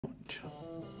I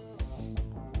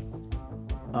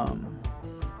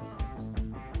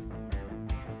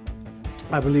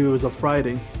believe it was a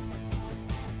Friday.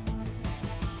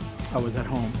 I was at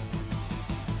home,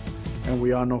 and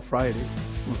we all know Fridays.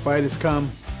 When Fridays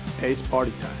come, hey, it's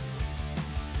party time.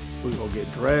 We go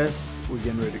get dressed, we're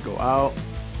getting ready to go out,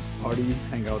 party,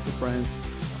 hang out with the friends.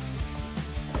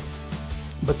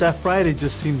 But that Friday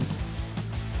just seemed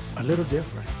a little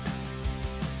different.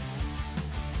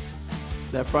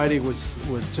 That Friday was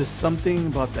just something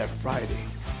about that Friday.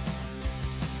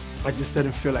 I just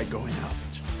didn't feel like going out.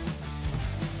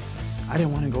 I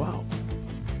didn't want to go out.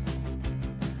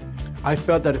 I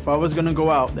felt that if I was going to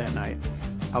go out that night,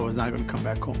 I was not going to come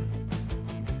back home.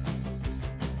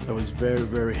 That was very,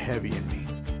 very heavy in me.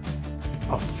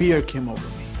 A fear came over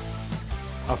me.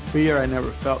 A fear I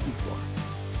never felt before.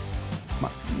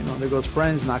 There goes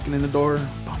friends knocking in the door.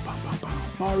 Bum, bum, bum, bum.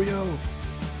 Mario,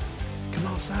 come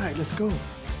outside. Let's go.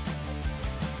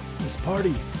 Let's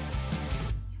party.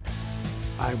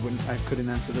 I couldn't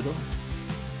answer the door.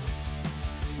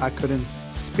 I couldn't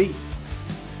speak.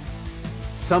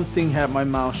 Something had my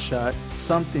mouth shut.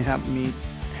 Something had me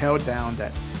held down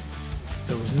that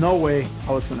there was no way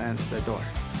I was going to answer the door.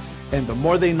 And the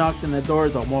more they knocked on the door,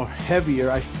 the more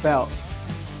heavier I felt.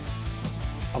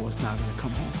 I was not going to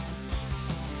come home.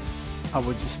 I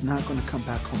was just not going to come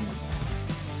back home anymore.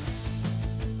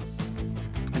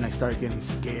 And I started getting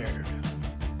scared.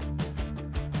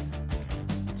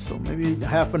 So maybe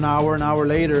half an hour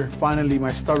later, finally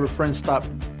my starter friends stopped.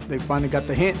 They finally got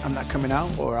the hint I'm not coming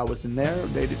out, or I wasn't there.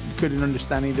 They couldn't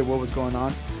understand either what was going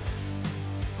on.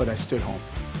 But I stood home.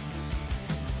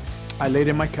 I laid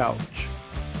in my couch.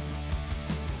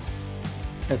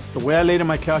 That's the way I laid in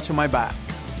my couch on my back.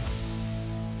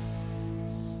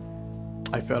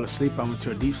 I fell asleep. I went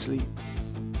to a deep sleep.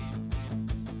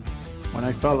 When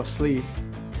I fell asleep,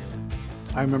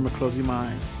 I remember closing my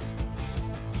eyes.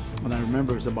 And I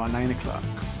remember it was about 9 o'clock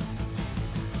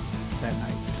that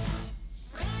night.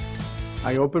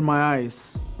 I opened my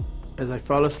eyes. As I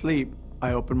fell asleep,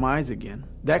 I opened my eyes again.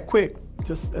 That quick,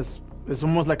 just as it's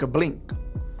almost like a blink.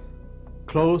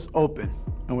 Close, open.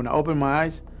 And when I opened my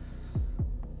eyes,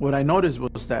 what I noticed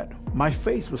was that my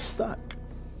face was stuck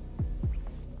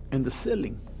in the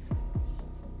ceiling.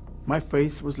 My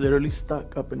face was literally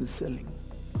stuck up in the ceiling.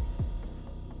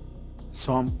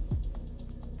 So I'm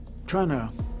trying to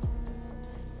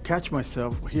catch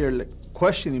myself here, like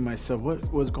questioning myself,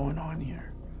 what was going on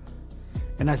here?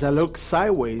 And as I look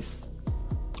sideways,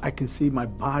 I can see my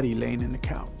body laying in the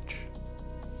couch.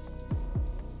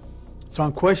 So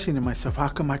I'm questioning myself, how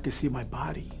come I can see my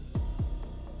body?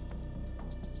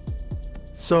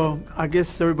 So I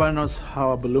guess everybody knows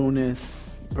how a balloon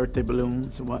is, birthday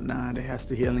balloons and whatnot. It has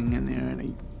the healing in there, and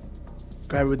you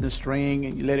grab it with the string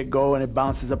and you let it go and it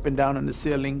bounces up and down on the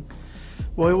ceiling.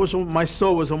 Well, my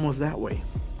soul was almost that way.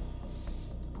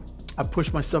 I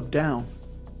pushed myself down,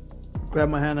 grab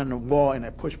my hand on the wall, and I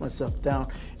push myself down,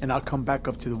 and I'll come back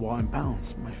up to the wall and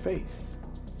bounce my face.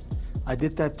 I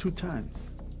did that 2 times.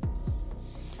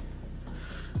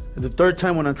 And the 3rd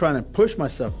time, when I'm trying to push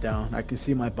myself down, I can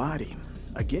see my body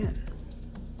again.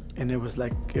 And it was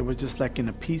just like in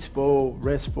a peaceful,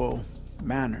 restful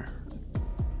manner.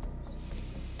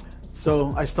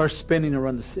 So I start spinning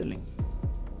around the ceiling.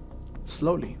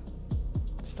 Slowly.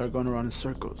 Start going around in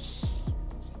circles.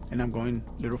 And I'm going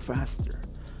a little faster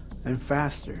and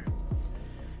faster.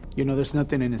 There's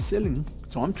nothing in the ceiling,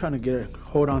 so I'm trying to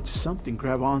hold on to something,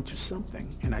 grab onto something,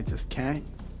 and I just can't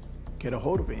get a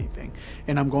hold of anything.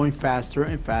 And I'm going faster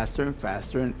and faster and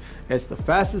faster, and as the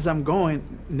fastest I'm going,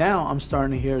 now I'm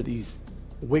starting to hear these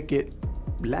wicked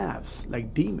laughs,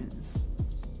 like demons.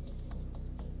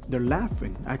 They're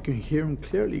laughing. I can hear them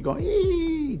clearly going,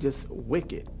 ee, just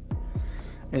wicked.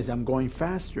 As I'm going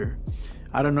faster,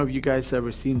 I don't know if you guys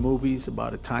ever seen movies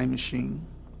about a time machine.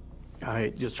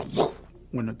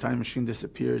 When the time machine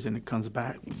disappears and it comes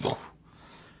back.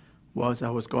 Well, as I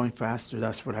was going faster,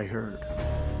 that's what I heard.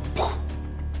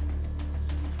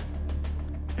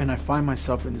 And I find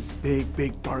myself in this big,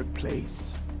 big, dark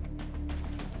place.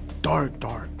 Dark,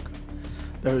 dark.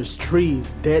 There's trees,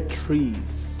 dead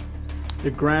trees.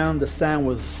 The ground, the sand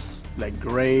was like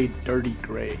gray, dirty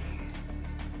gray.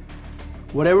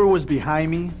 Whatever was behind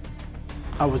me,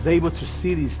 I was able to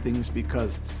see these things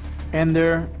because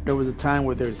there was a time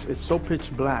where it's so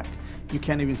pitch black, you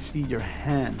can't even see your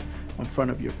hand in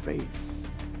front of your face.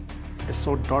 It's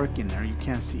so dark in there, you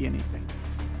can't see anything.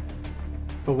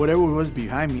 But whatever was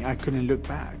behind me, I couldn't look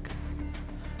back.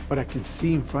 But I can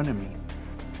see in front of me.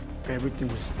 Everything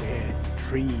was dead,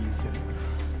 trees,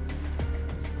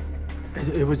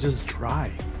 and it was just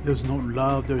dry. There was no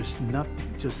love, there was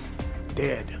nothing, just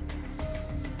dead.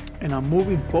 And I'm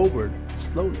moving forward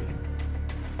slowly.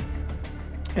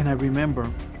 And I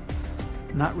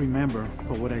not remember,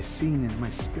 but what I seen in my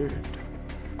spirit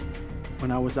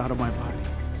when I was out of my body.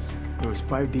 There was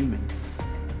 5 demons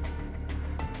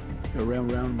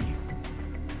around me.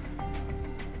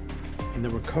 And they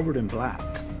were covered in black,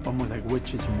 almost like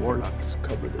witches and warlocks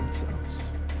covered themselves.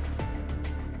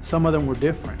 Some of them were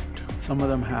different. Some of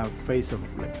them have face of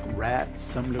like rats,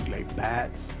 some look like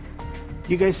bats.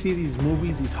 You guys see these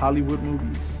movies, these Hollywood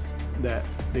movies, that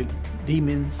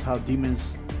demons, how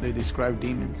demons, they describe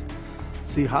demons.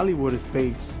 See, Hollywood is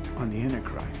based on the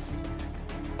Antichrist.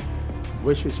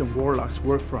 Witches and warlocks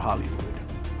work for Hollywood.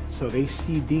 So they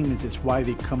see demons, is why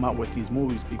they come out with these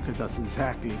movies, because that's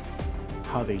exactly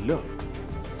how they look.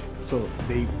 So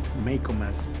they make them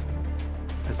as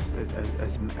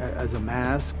a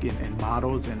mask and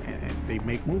models, and they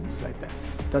make movies like that.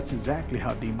 That's exactly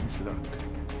how demons look.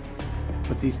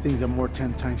 But these things are more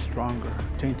 10 times stronger,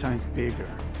 10 times bigger.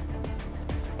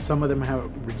 Some of them have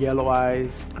yellow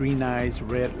eyes, green eyes,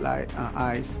 red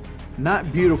eyes.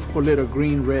 Not beautiful little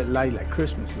green, red light like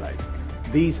Christmas lights.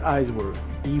 These eyes were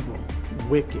evil,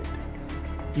 wicked.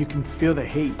 You can feel the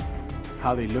hate,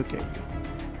 how they look at you.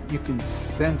 You can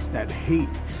sense that hate.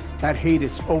 That hate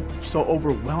is so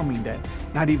overwhelming that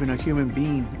not even a human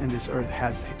being in this earth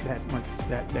has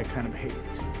that kind of hate.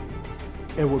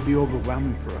 It would be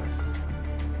overwhelming for us.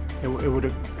 It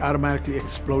would automatically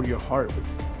explode your heart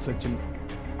with such an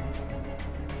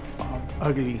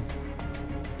ugly,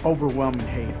 overwhelming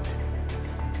hate.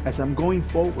 As I'm going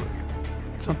forward,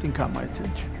 something caught my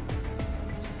attention.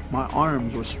 My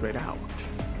arms were spread out.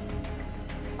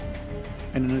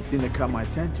 And another thing that caught my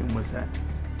attention was that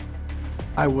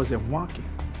I wasn't walking.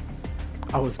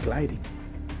 I was gliding.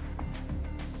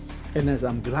 And as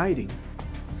I'm gliding,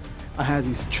 I had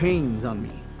these chains on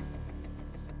me.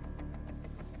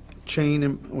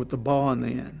 Chain with the ball on the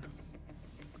end.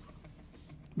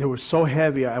 They were so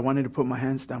heavy, I wanted to put my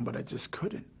hands down, but I just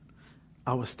couldn't.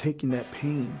 I was taking that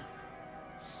pain.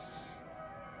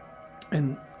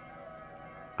 And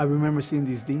I remember seeing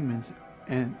these demons,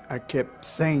 and I kept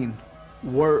saying,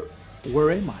 where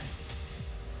am I?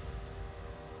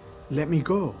 Let me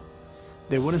go.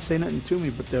 They wouldn't say nothing to me,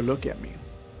 but they'll look at me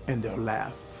and they'll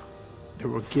laugh. They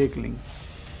were giggling.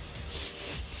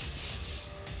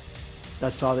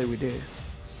 That's all they would do.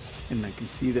 And I can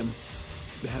see them.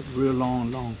 They had real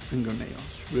long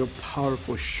fingernails, real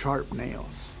powerful, sharp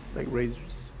nails, like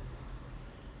razors.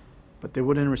 But they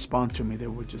wouldn't respond to me. They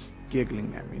were just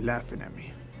giggling at me, laughing at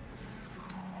me.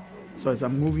 So as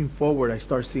I'm moving forward, I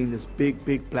start seeing this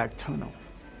big black tunnel.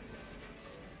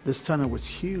 This tunnel was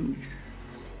huge,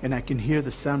 and I can hear the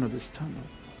sound of this tunnel.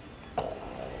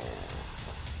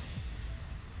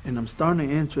 And I'm starting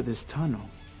to enter this tunnel,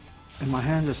 and my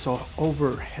hands are so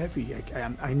over heavy.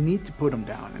 I need to put them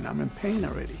down, and I'm in pain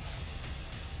already.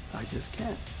 I just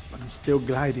can't, but I'm still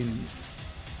gliding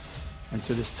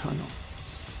into this tunnel.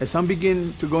 As I'm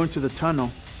beginning to go into the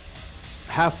tunnel,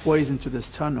 halfway into this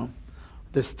tunnel,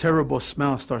 this terrible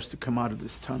smell starts to come out of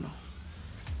this tunnel.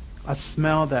 A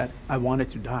smell that I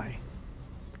wanted to die.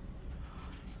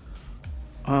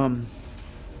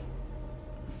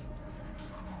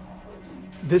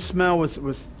 This smell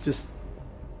was just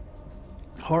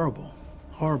horrible.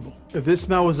 If this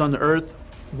smell was on the earth,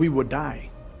 we would die,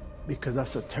 because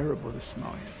that's how terrible this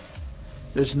smell is.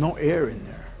 There's no air in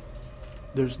there.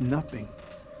 There's nothing.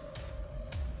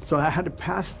 So I had to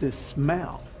pass this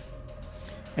smell.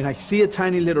 And I see a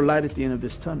tiny little light at the end of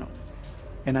this tunnel.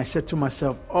 And I said to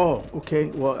myself, oh,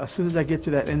 okay, well, as soon as I get to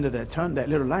that end of that tunnel, that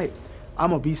little light,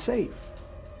 I'm going to be safe.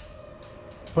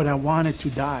 But I wanted to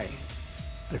die.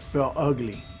 It felt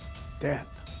ugly. Death.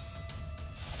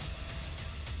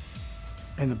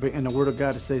 And the Word of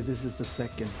God says this is the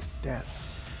second death.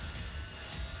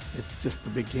 It's just the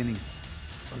beginning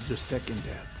of your second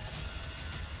death.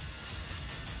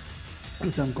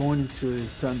 As I'm going into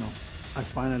this tunnel, I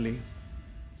finally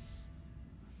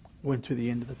went to the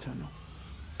end of the tunnel.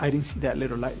 I didn't see that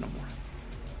little light no more.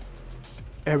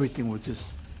 Everything was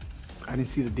just, I didn't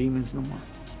see the demons no more.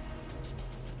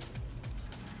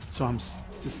 So I'm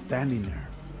just standing there,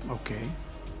 okay?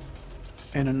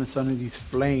 And then suddenly these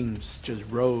flames just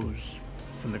rose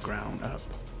from the ground up.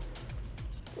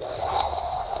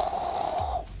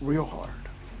 Real hard.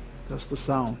 That's the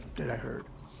sound that I heard.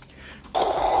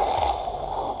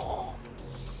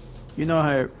 You know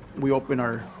how we open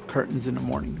our curtains in the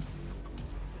morning?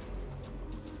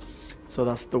 So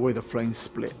that's the way the flames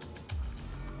split.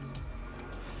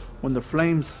 When the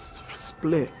flames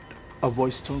split, a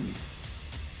voice told me,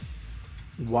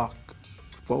 walk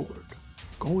forward,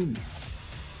 go in there.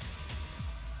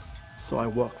 So I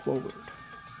walked forward.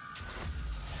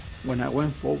 When I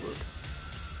went forward,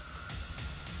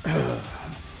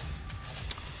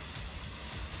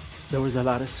 there was a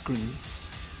lot of screams.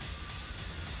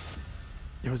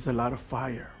 There was a lot of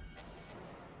fire.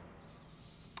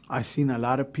 I seen a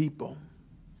lot of people.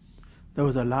 There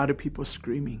was a lot of people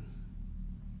screaming.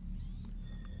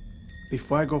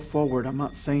 Before I go forward, I'm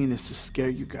not saying this to scare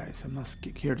you guys. I'm not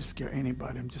here to scare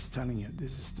anybody. I'm just telling you,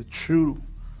 this is the true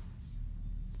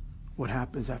what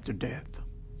happens after death.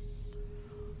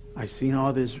 I seen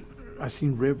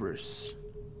rivers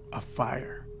of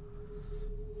fire.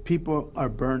 People are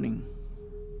burning.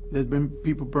 There's been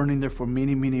people burning there for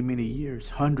many, many, many years,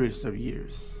 hundreds of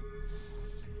years.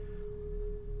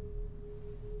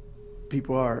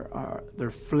 People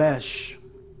their flesh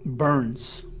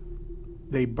burns.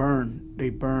 They burn,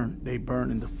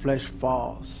 and the flesh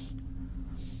falls.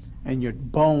 And your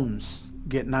bones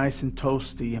get nice and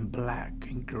toasty and black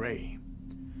and gray.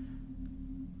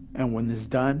 And when it's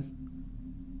done,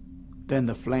 then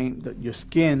the flame, your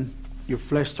skin, your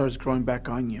flesh starts growing back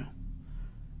on you.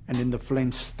 And then the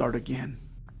flames start again.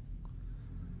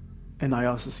 And I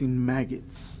also seen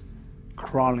maggots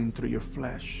crawling through your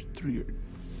flesh,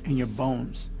 in your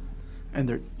bones. And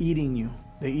they're eating you.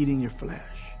 They're eating your flesh.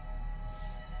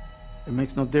 It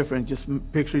makes no difference. Just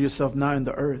picture yourself now in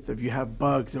the earth. If you have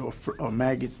bugs or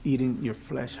maggots eating your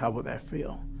flesh, how will that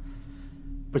feel?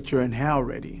 But you're in hell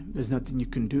already. There's nothing you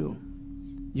can do.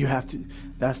 You have to.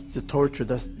 That's the torture.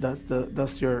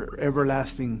 That's your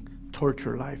everlasting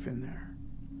torture life in there.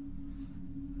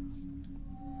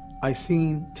 I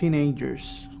seen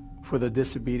teenagers for the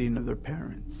disobedience of their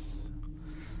parents.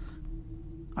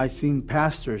 I seen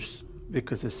pastors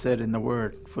because it said in the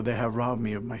word, for they have robbed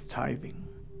me of my tithing.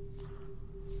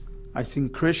 I seen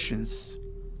Christians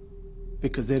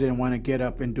because they didn't want to get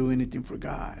up and do anything for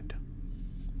God.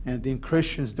 And then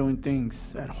Christians doing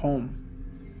things at home,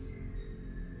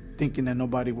 thinking that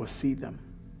nobody will see them.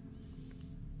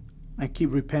 I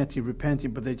keep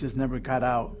repenting, but they just never got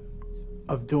out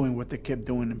of doing what they kept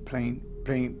doing and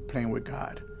playing with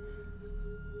God.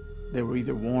 They were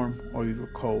either warm or either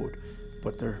cold,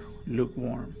 but they're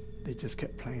lukewarm. They just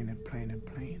kept playing and playing and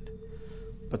playing.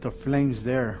 But the flames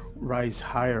there rise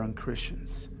higher on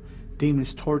Christians.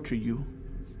 Demons torture you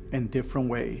in different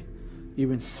way,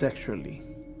 even sexually.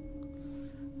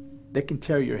 They can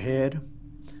tear your head.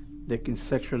 They can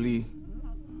sexually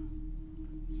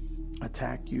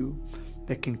attack you.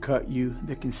 They can cut you.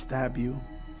 They can stab you.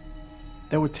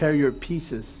 They will tear you to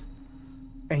pieces,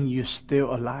 and you're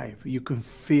still alive. You can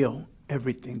feel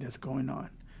everything that's going on.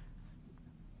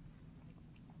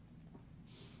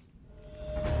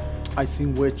 I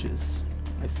seen witches.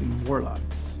 I seen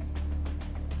warlocks.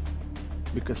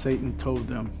 Because Satan told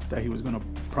them that he was going to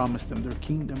promise them their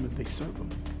kingdom if they serve him.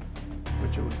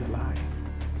 Which it was a lie.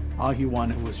 All he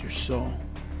wanted was your soul.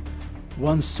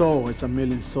 One soul is a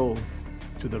million souls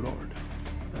to the Lord.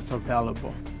 That's how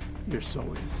valuable your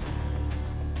soul is.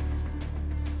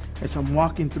 As I'm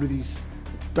walking through these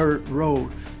dirt road,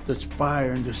 there's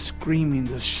fire and there's screaming,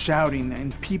 there's shouting,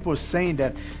 and people saying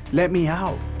that, let me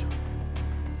out.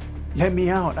 Let me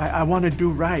out. I want to do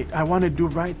right. I want to do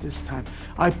right this time.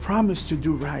 I promise to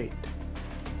do right.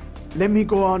 Let me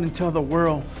go out and tell the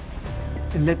world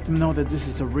and let them know that this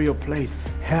is a real place.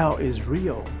 Hell is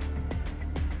real.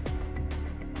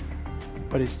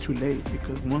 But it's too late,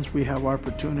 because once we have our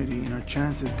opportunity and our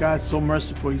chances, God's so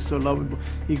merciful, he's so lovable,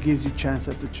 he gives you chance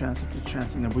after chance after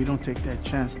chance, and if we don't take that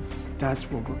chance, that's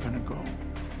where we're going to go.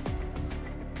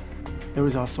 There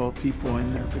was also people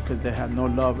in there because they had no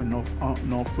love and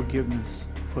no forgiveness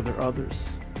for their others.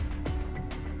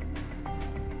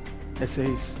 It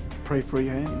says, pray for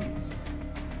your enemies.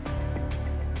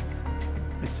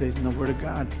 It says in the Word of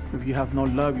God, if you have no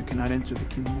love, you cannot enter the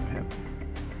kingdom of heaven.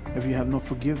 If you have no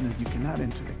forgiveness, you cannot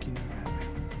enter the kingdom of heaven.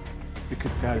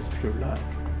 Because God is pure love.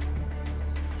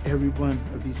 Every one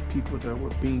of these people that were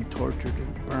being tortured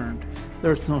and burned,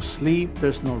 there's no sleep,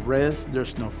 there's no rest,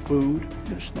 there's no food,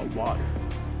 there's no water.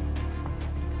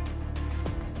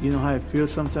 You know how it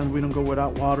feels sometimes we don't go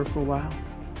without water for a while?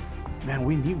 Man,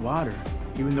 we need water.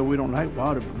 Even though we don't like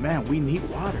water, but man, we need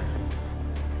water.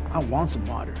 I want some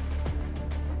water.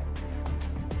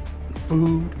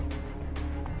 Food,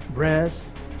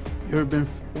 rest. You ever been,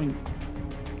 when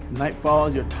night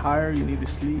falls, you're tired, you need to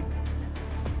sleep.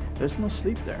 There's no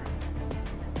sleep there.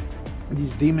 And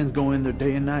these demons go in there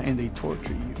day and night and they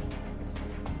torture you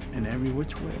in every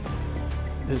which way.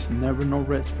 There's never no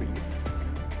rest for you.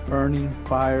 Burning,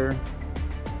 fire.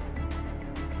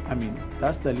 I mean,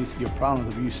 that's the least of your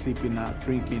problems of you sleeping, not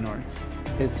drinking, or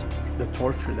it's the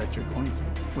torture that you're going through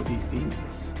with these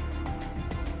demons.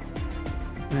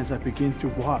 And as I began to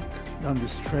walk down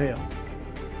this trail,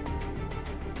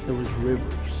 there was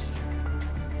rivers,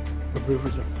 but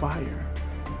rivers of fire.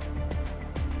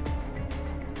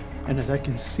 And as I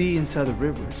can see inside the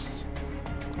rivers,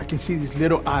 I can see these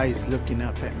little eyes looking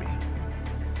up at me.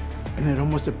 And it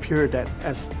almost appeared that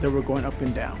as they were going up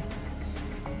and down,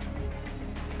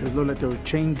 it looked like they were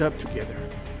chained up together,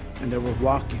 and they were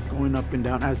walking, going up and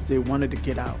down as they wanted to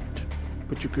get out.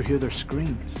 But you could hear their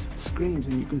screams,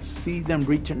 and you can see them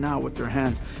reaching out with their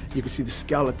hands. You can see the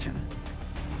skeleton.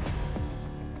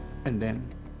 And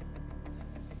then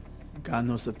God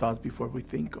knows the thoughts before we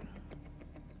think them.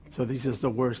 So these are the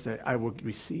words that I would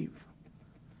receive.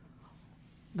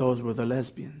 Those were the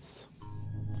lesbians.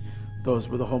 Those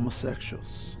were the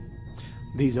homosexuals.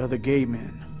 These are the gay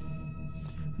men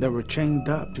that were chained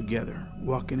up together,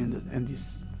 walking in these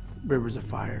rivers of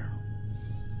fire.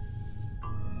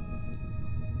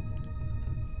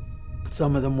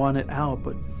 Some of them wanted out,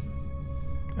 but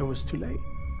it was too late.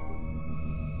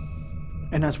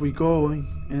 And as we go,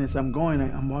 and as I'm going,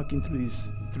 I'm walking through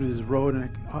this road, and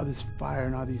all this fire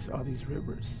and all these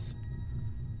rivers.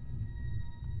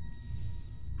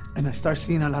 And I start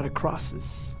seeing a lot of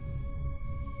crosses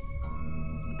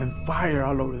and fire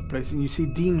all over the place. And you see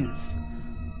demons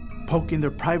poking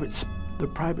their privates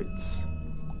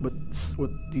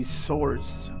with these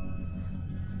swords,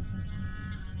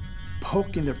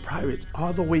 poking their privates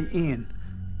all the way in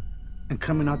and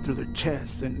coming out through their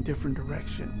chests in different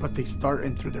directions. But they start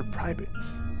in through their privates.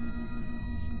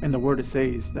 And the word it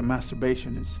says that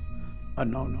masturbation is a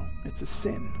no-no. It's a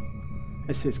sin.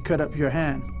 It says, cut up your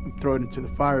hand and throw it into the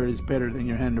fire. It is better than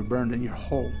your hand to burn than your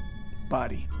whole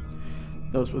body.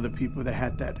 Those were the people that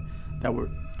had that were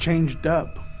changed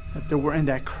up, that they were in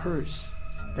that curse,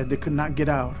 that they could not get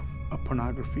out of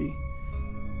pornography,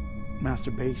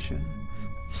 masturbation,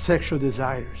 sexual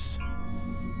desires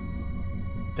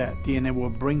that the enemy will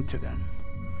bring to them.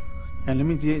 And let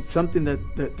me tell you something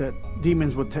that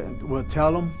demons will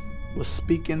tell them, will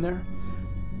speak in there.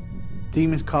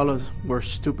 Demons call us, we're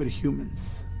stupid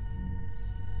humans.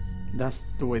 That's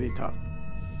the way they talk.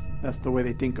 That's the way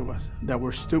they think of us. That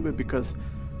we're stupid because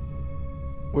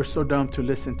we're so dumb to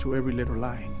listen to every little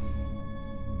lie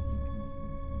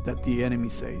that the enemy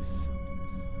says.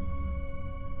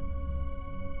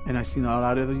 And I've seen a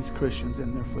lot of these Christians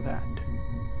in there for that.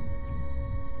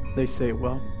 They say,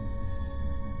 well,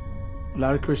 a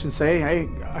lot of Christians say, hey,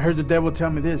 I heard the devil tell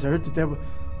me this. I heard the devil.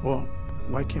 Well,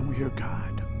 why can't we hear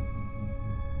God?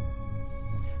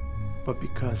 But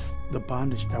because the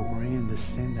bondage that we're in, the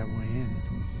sin that we're in,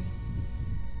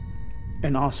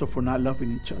 and also for not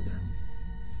loving each other.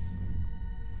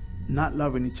 Not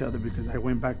loving each other, because I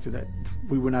went back to that.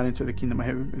 We will not enter the kingdom of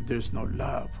heaven if there's no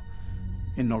love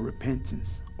and no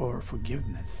repentance or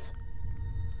forgiveness.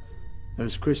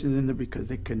 There's Christians in there because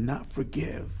they could not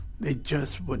forgive. They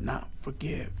just would not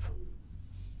forgive.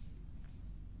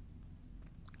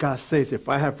 God says, if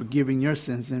I have forgiven your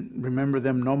sins and remember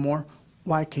them no more,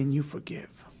 why can you forgive?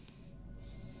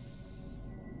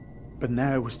 But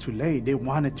now it was too late. They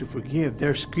wanted to forgive.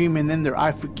 They're screaming in there,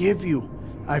 I forgive you.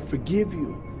 I forgive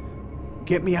you.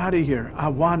 Get me out of here. I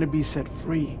want to be set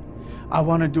free. I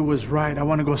want to do what's right. I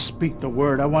want to go speak the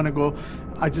word.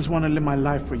 I just want to live my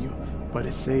life for you. But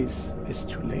it says it's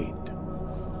too late.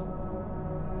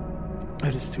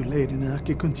 It is too late. And I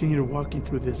can continue walking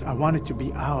through this. I wanted to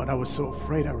be out. I was so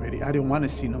afraid already. I didn't want to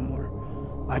see no more.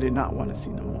 I did not want to see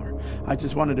no more. I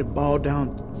just wanted to bow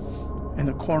down in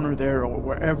the corner there or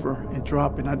wherever and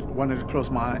drop, and I wanted to close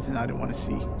my eyes, and I didn't want to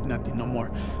see nothing no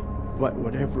more. But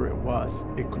whatever it was,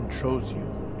 it controls you.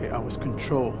 I was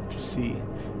controlled to see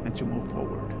and to move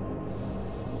forward.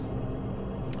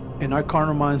 In our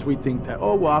carnal minds, we think that,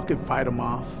 oh, well, I can fight them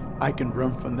off. I can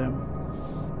run from them.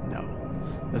 No,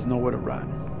 there's nowhere to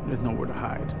run. There's nowhere to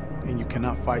hide. And you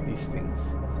cannot fight these things.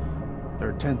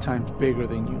 They're 10 times bigger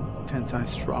than you, 10 times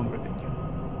stronger than you.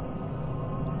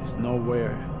 There's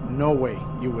no way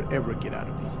you would ever get out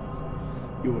of these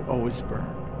things. You would always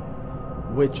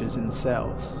burn. Witches in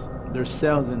cells. There's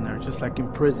cells in there, just like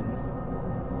in prison.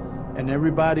 And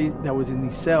everybody that was in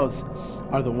these cells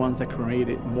are the ones that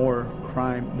created more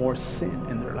crime, more sin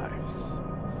in their lives.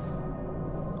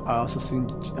 I also seen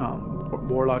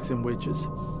warlocks and witches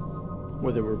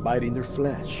where they were biting their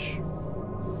flesh.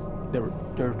 They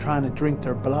were trying to drink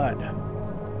their blood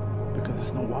because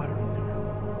there's no water in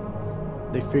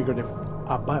there. They figured if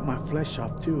I bite my flesh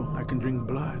off too, I can drink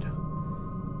blood.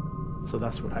 So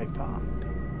that's what I thought.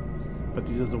 But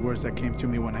these are the words that came to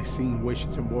me when I seen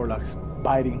witches and warlocks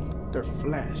biting their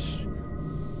flesh.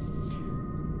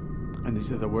 And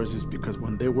these are the words is because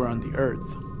when they were on the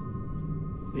earth,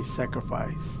 they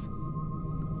sacrificed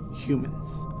humans.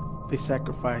 They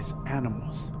sacrificed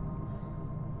animals.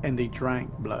 And they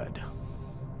drank blood.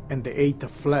 And they ate the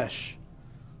flesh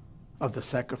of the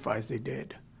sacrifice they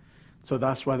did. So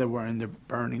that's why they were in there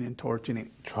burning and torturing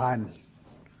and trying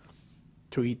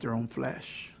to eat their own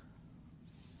flesh.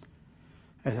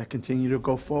 As I continue to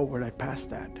go forward, I pass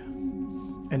that.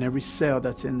 And every cell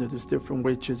that's in there, there's different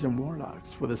witches and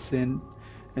warlocks for the sin.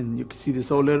 And you can see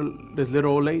this little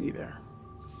old lady there.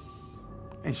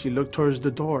 And she looked towards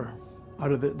the door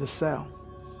out of the cell.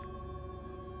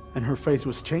 And her face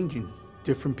was changing,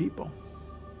 different people.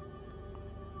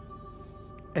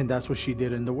 And that's what she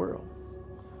did in the world.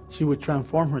 She would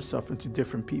transform herself into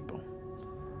different people.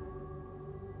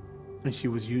 And she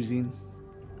was using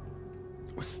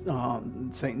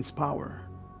Satan's power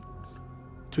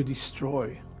to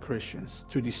destroy Christians,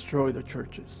 to destroy the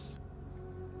churches.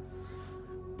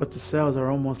 But the cells are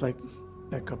almost like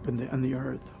up in the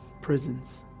earth, prisons.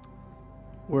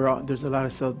 Where there's a lot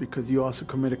of cells because you also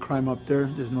commit a crime up there.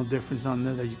 There's no difference on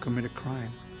there that you commit a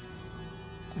crime.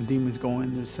 And demons go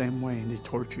in the same way, and they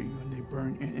torture you, and they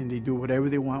burn, and they do whatever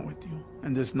they want with you.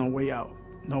 And there's no way out,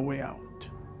 no way out.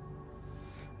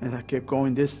 As I kept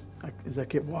going as I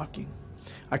kept walking,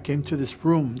 I came to this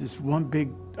room, this one big,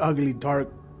 ugly, dark,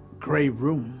 gray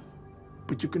room.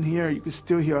 But you can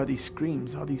still hear all these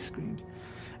screams.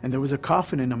 And there was a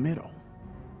coffin in the middle.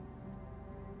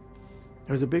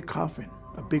 There was a big coffin,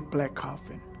 a big black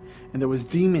coffin. And there was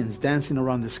demons dancing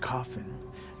around this coffin.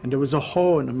 And there was a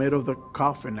hole in the middle of the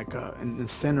coffin, like in the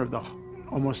center of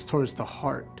almost towards the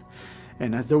heart.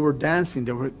 And as they were dancing,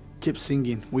 kept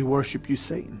singing, "We worship you,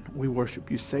 Satan. We worship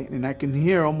you, Satan." And I can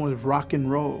hear almost rock and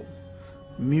roll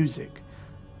music,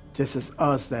 just as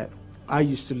us that I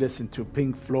used to listen to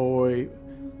Pink Floyd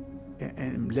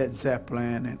and Led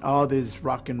Zeppelin and all this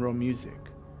rock and roll music,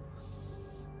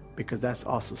 because that's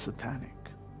also satanic.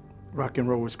 Rock and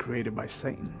roll was created by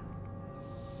Satan.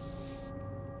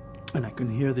 And I can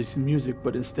hear this music,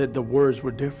 but instead the words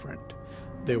were different.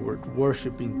 They were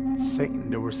worshiping Satan.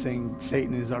 They were saying,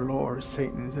 "Satan is our Lord,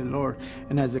 Satan is the Lord."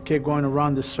 And as they kept going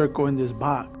around the circle in this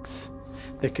box,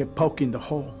 they kept poking the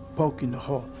hole,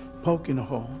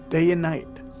 day and night.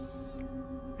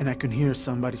 And I can hear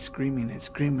somebody screaming and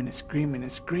screaming and screaming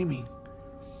and screaming.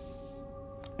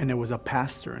 And there was a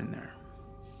pastor in there.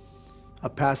 A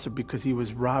pastor, because he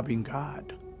was robbing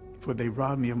God, for they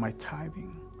robbed me of my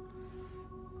tithing.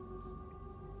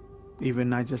 Even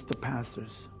not just the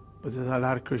pastors, but there's a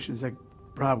lot of Christians that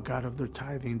rob God of their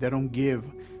tithing. They don't give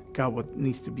God what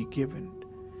needs to be given.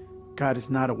 God is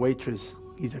not a waitress.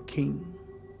 He's a king.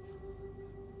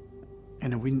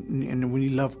 And when we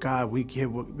love God, we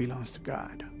give what belongs to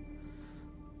God.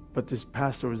 But this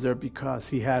pastor was there because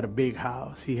he had a big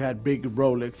house. He had big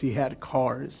Rolex. He had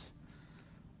cars.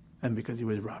 And because he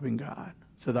was robbing God.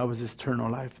 So that was his eternal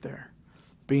life there,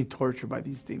 being tortured by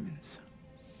these demons.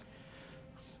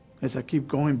 As I keep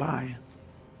going by,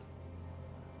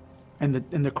 and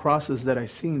in the crosses that I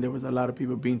seen, there was a lot of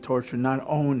people being tortured, not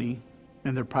only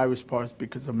in their private parts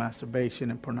because of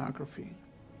masturbation and pornography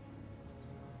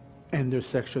and their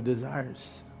sexual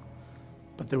desires,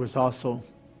 but there was also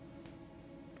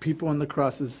people on the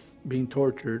crosses being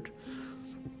tortured,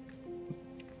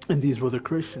 and these were the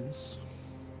Christians,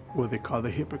 what they call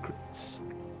the hypocrites.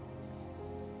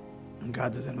 And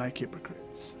God doesn't like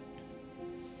hypocrites.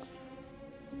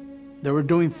 They were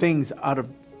doing things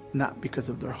not because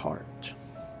of their heart.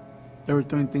 They were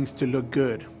doing things to look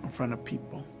good in front of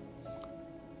people.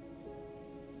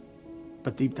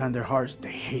 But deep down in their hearts,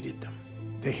 they hated them.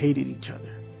 They hated each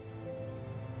other.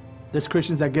 There's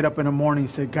Christians that get up in the morning and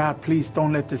say, "God, please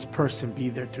don't let this person be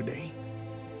there today."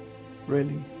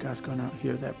 Really? God's going to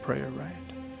hear that prayer, right?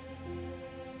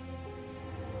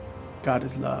 God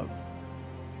is love.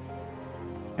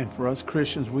 And for us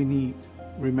Christians,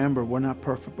 remember, we're not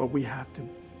perfect, but we have to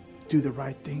do the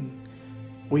right thing.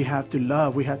 We have to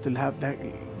love. We have to have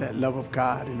that love of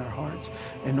God in our hearts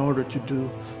in order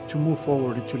to move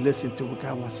forward and to listen to what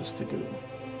God wants us to do.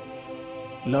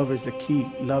 Love is the key.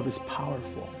 Love is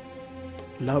powerful.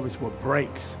 Love is what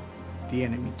breaks the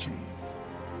enemy chains.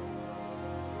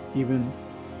 Even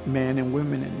men and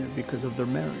women in there because of their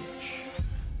marriage.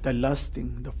 The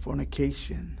lusting, the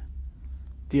fornication,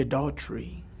 the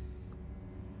adultery,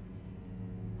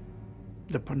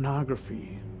 the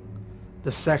pornography,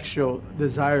 the sexual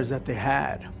desires that they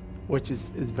had, which is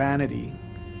vanity.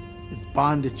 It's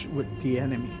bondage with the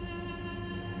enemy.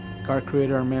 God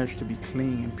created our marriage to be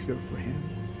clean and pure for Him.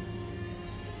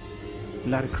 A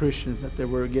lot of Christians that they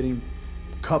were getting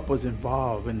couples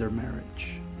involved in their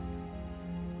marriage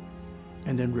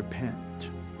and then repent.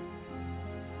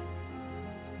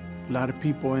 A lot of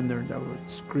people in there that were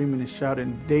screaming and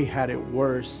shouting. They had it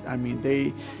worse. I mean,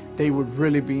 they were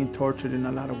really being tortured in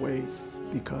a lot of ways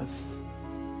because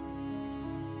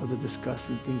of the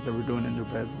disgusting things that we're doing in their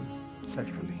bedroom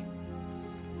sexually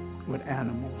with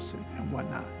animals and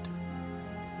whatnot.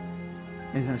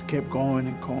 And I kept going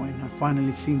and going. I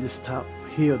finally seen this top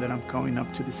hill that I'm going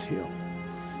up to this hill.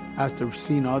 After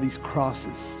seeing all these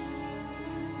crosses.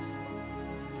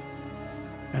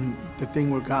 And the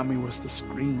thing what got me was the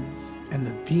screams and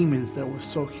the demons that were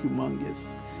so humongous.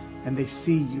 And they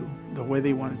see you, the way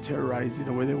they want to terrorize you,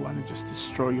 the way they want to just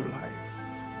destroy your life.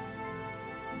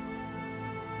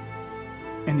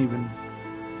 And even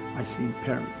I seen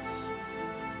parents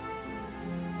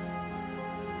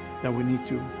that we need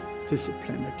to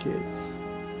discipline the kids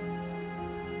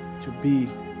to be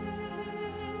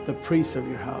the priest of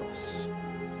your house,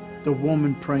 the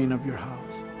woman praying of your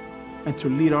house, and to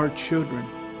lead our children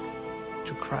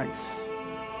to Christ.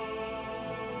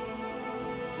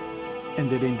 And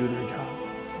they didn't do their job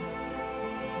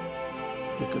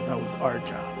because that was our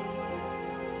job.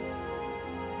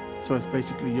 So it's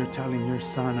basically you're telling your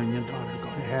son and your daughter, go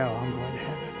to hell, I'm going to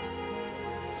heaven.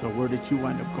 So where did you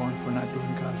wind up going for not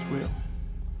doing God's will?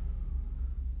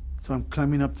 So I'm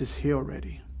climbing up this hill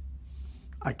already.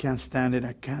 I can't stand it.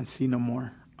 I can't see no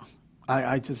more.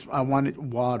 I wanted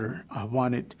water.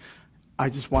 I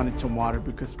just wanted some water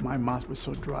because my mouth was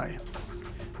so dry.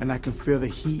 And I can feel the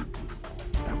heat.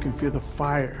 I can feel the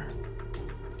fire.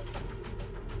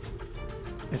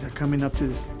 As I'm coming up to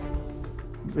this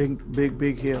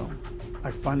big hill,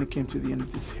 I finally came to the end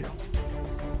of this hill.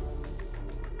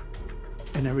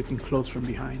 And everything closed from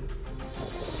behind.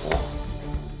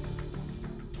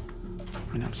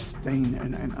 And I'm staying,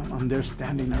 and I'm there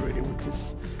standing already with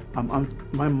this.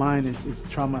 My mind is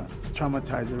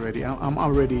traumatized already. I'm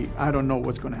already, I don't know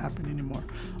what's going to happen anymore.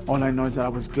 All I know is that I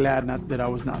was glad that I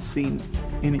was not seeing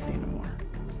anything anymore.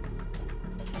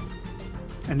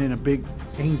 And then a big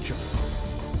angel,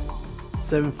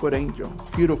 7-foot angel,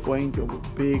 beautiful angel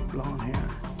with big blonde hair.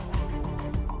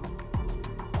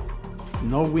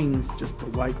 No wings, just a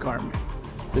white garment.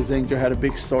 This angel had a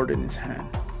big sword in his hand.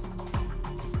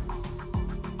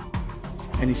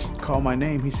 And he called my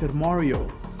name. He said, Mario.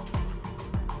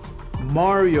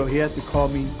 Mario. He had to call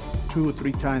me 2 or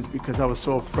 3 times because I was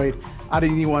so afraid. I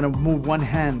didn't even want to move one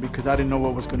hand because I didn't know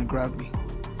what was going to grab me.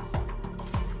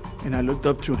 And I looked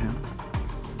up to him.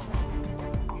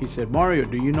 He said, Mario,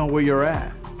 do you know where you're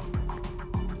at?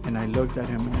 And I looked at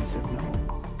him and I said, no.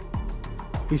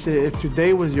 He said, if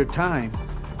today was your time,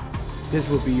 this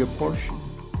will be your portion.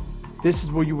 This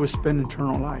is where you will spend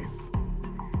eternal life.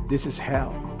 This is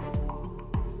hell.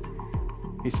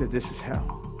 He said, this is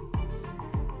hell.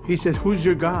 He said, who's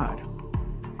your God?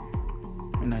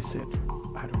 And I said,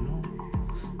 I don't know.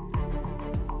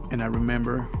 And I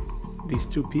remember these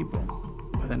 2 people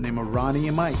by the name of Ronnie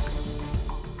and Mike.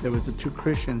 There was the 2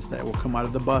 Christians that will come out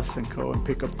of the bus and go and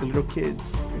pick up the little kids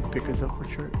and pick us up for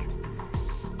church.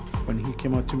 When he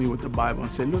came up to me with the Bible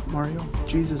and said, look, Mario,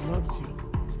 Jesus loves you.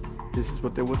 This is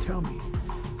what they will tell me.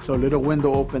 So a little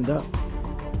window opened up.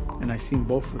 And I seen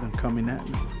both of them coming at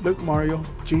me. Look, Mario,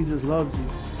 Jesus loves you.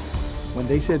 When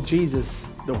they said Jesus,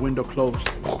 the window closed.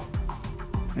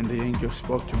 And the angel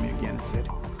spoke to me again and said,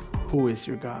 who is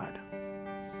your God?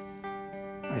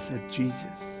 I said, Jesus.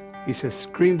 He said,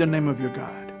 scream the name of your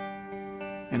God.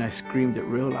 And I screamed it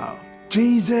real loud.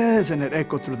 Jesus! And it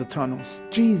echoed through the tunnels.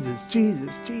 Jesus,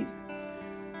 Jesus, Jesus.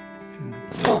 And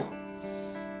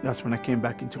that's when I came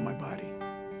back into my body.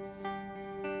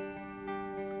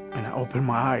 And I opened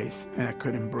my eyes and I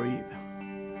couldn't breathe.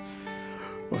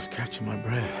 I was catching my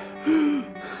breath.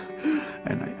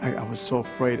 And I was so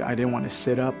afraid. I didn't want to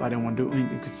sit up. I didn't want to do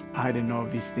anything because I didn't know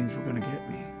if these things were going to get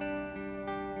me.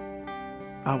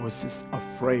 I was just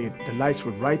afraid. The lights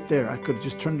were right there. I could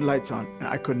just turn the lights on and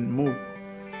I couldn't move.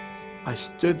 I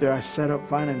stood there. I sat up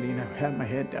finally and I had my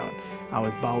head down. I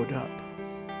was bowed up.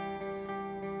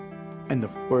 And the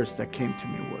words that came to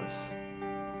me was,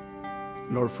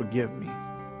 Lord, forgive me.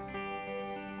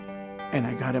 And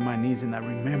I got on my knees and I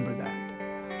remember that.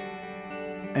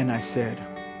 And I said,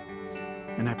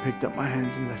 and I picked up my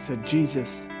hands and I said,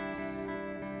 Jesus,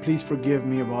 please forgive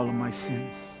me of all of my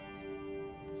sins.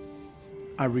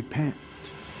 I repent.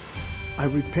 I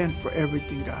repent for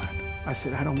everything, God. I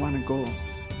said, I don't want to go.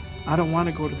 I don't want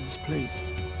to go to this place.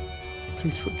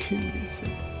 Please forgive me, I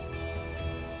said.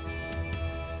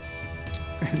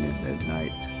 And then that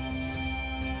night,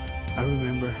 I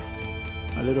remember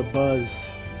a little buzz,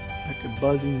 like a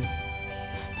buzzing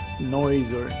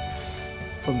noise or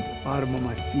from the bottom of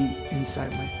my feet,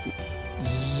 inside my feet.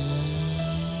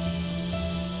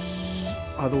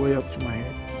 All the way up to my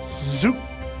head. Zoop!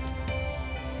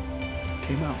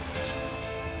 came out.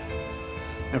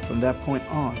 And from that point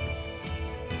on,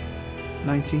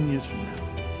 19 years from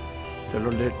now, the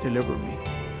Lord delivered me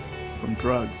from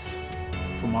drugs,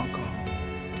 from alcohol,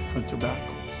 from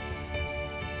tobacco,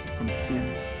 from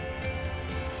sin.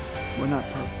 We're not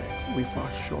perfect. We fall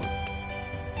short.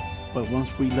 But once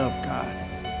we love God,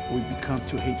 we become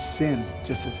to hate sin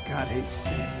just as God hates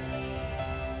sin.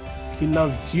 He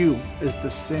loves you as the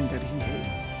sin that he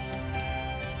hates.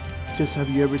 Just have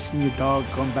you ever seen your dog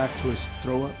come back to his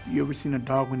throw up? You ever seen a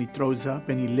dog when he throws up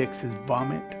and he licks his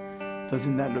vomit?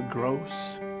 Doesn't that look gross?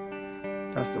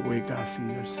 That's the way God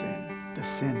sees our sin. The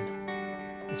sin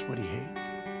is what he hates.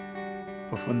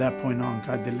 But from that point on,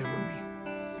 God delivered me.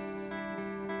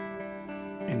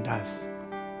 And that's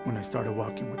when I started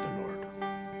walking with the Lord.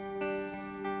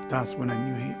 That's when I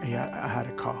knew I had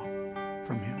a call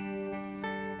from him.